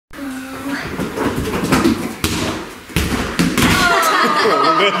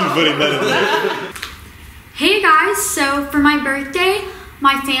Imagine putting that in there. Hey guys, so for my birthday,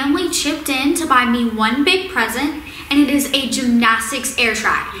 my family chipped in to buy me one big present, and it is a gymnastics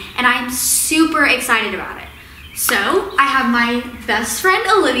Airtrack, and I'm super excited about it. So I have my best friend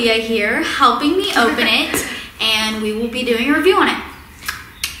Olivia here helping me open it, and we will be doing a review on it.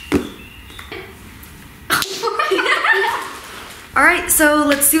 All right, so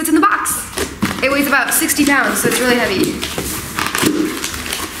let's see what's in the box. It weighs about 60 pounds, so it's really heavy.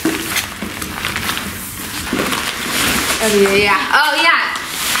 Oh yeah. Oh yeah.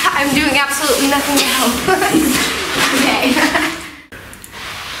 I'm doing absolutely nothing to help. Okay.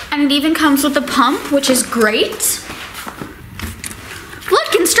 And it even comes with a pump, which is great.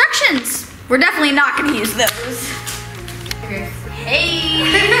 Look, instructions. We're definitely not gonna use those. Okay. Hey.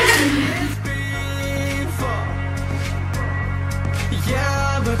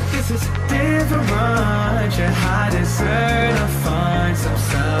 Yeah, but this is different. You I deserve to find some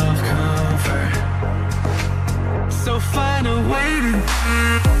self-comfort. So find a way to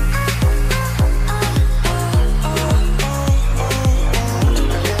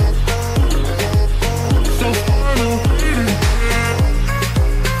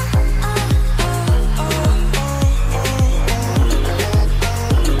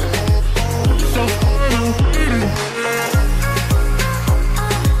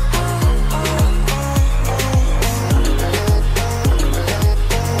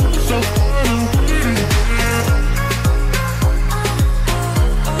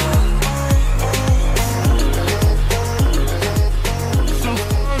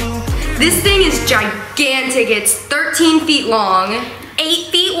This thing is gigantic. It's 13 feet long, 8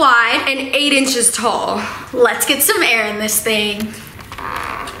 feet wide, and 8 inches tall. Let's get some air in this thing.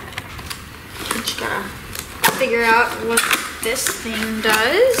 Just gotta figure out what this thing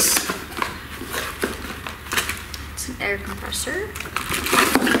does. It's an air compressor.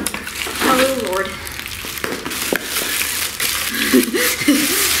 Oh Lord.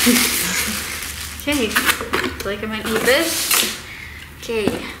 Okay, I feel like I might need this.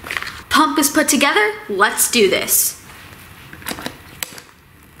 Okay. Pump is put together, let's do this.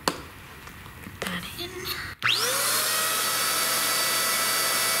 That in.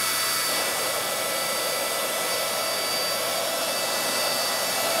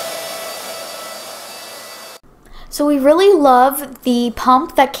 So we really love the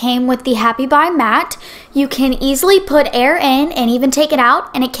pump that came with the HappyBuy mat. You can easily put air in and even take it out,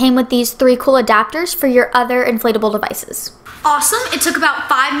 and it came with these 3 cool adapters for your other inflatable devices. Awesome, it took about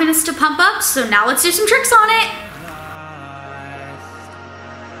 5 minutes to pump up, so now let's do some tricks on it.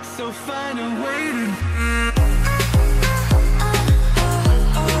 so find a way to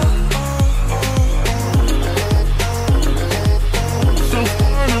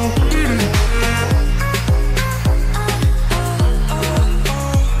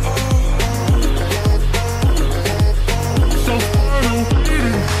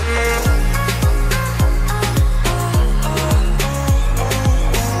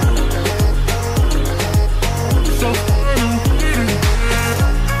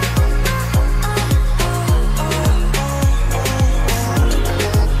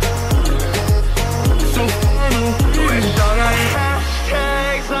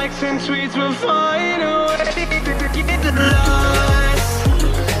tweets will find a way to get lost.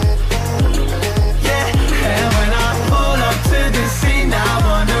 Yeah, and when I pull up to the scene, I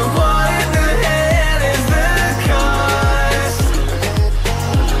wonder what the hell is the cost.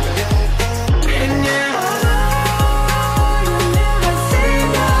 And yeah, you never seen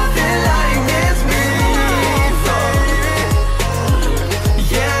nothing like this before.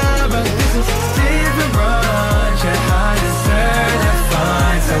 Yeah, but this is different. Yeah, I deserve to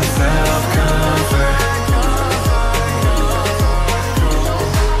find some self-comfort.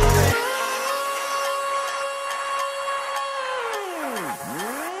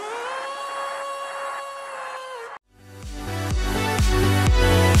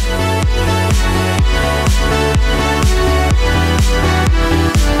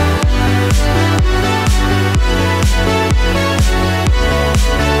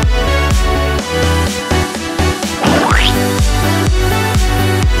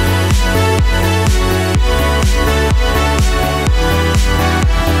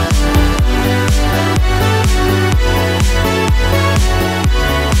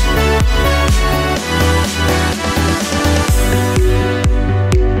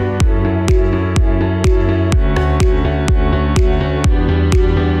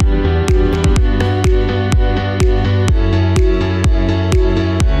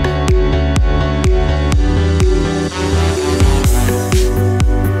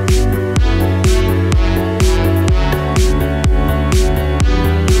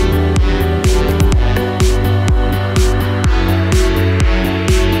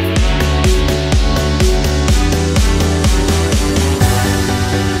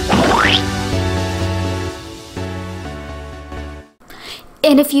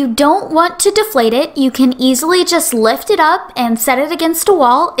 And if you don't want to deflate it, you can easily just lift it up and set it against a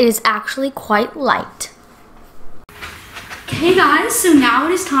wall. It is actually quite light. Okay guys, so now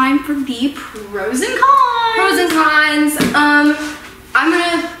it is time for the pros and cons. Pros and cons. I'm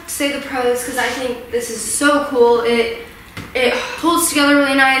gonna say the pros because I think this is so cool. It holds together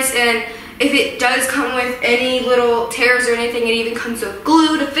really nice, and if it does come with any little tears or anything, it even comes with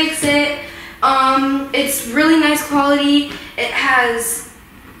glue to fix it. It's really nice quality. It has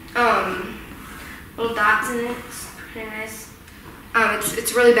little dots in it. It's pretty nice.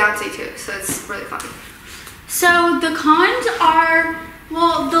 It's really bouncy too, so it's really fun. So the cons are,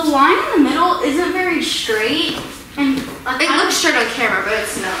 well, the line in the middle isn't very straight, and It looks straight on camera, but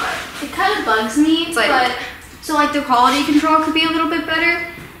it's not. it kind of bugs me. It's like- but so like the quality control could be a little bit better,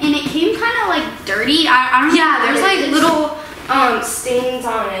 and it came kind of like dirty. I don't know. Yeah, there's what like it is. little stains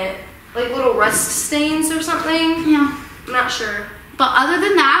on it, like little rust stains or something. Yeah. I'm not sure. But other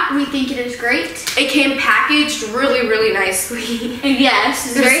than that, we think it is great. It came packaged really, really nicely. Yes,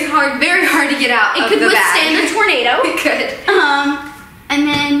 it's Very hard to get out. It of could the withstand bag. a tornado. It could. And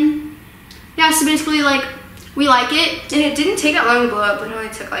then yeah, so basically like we like it. And it didn't take that long to blow up. It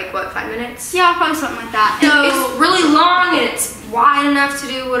only took like what, 5 minutes? Yeah, probably something like that. And So it's really long and it's wide enough to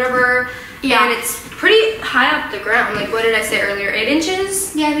do whatever. Yeah. And it's pretty high off the ground. Like what did I say earlier? 8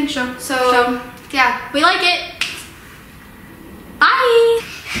 inches. yeah, I think so. So yeah. We like it. Bye.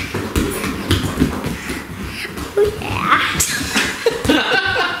 Oh yeah.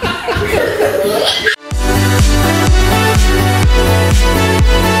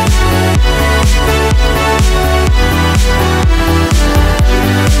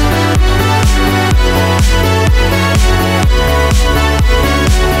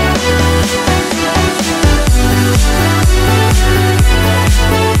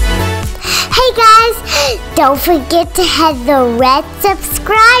 Hey guys, don't forget to hit the red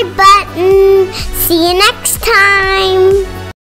subscribe button. See you next time.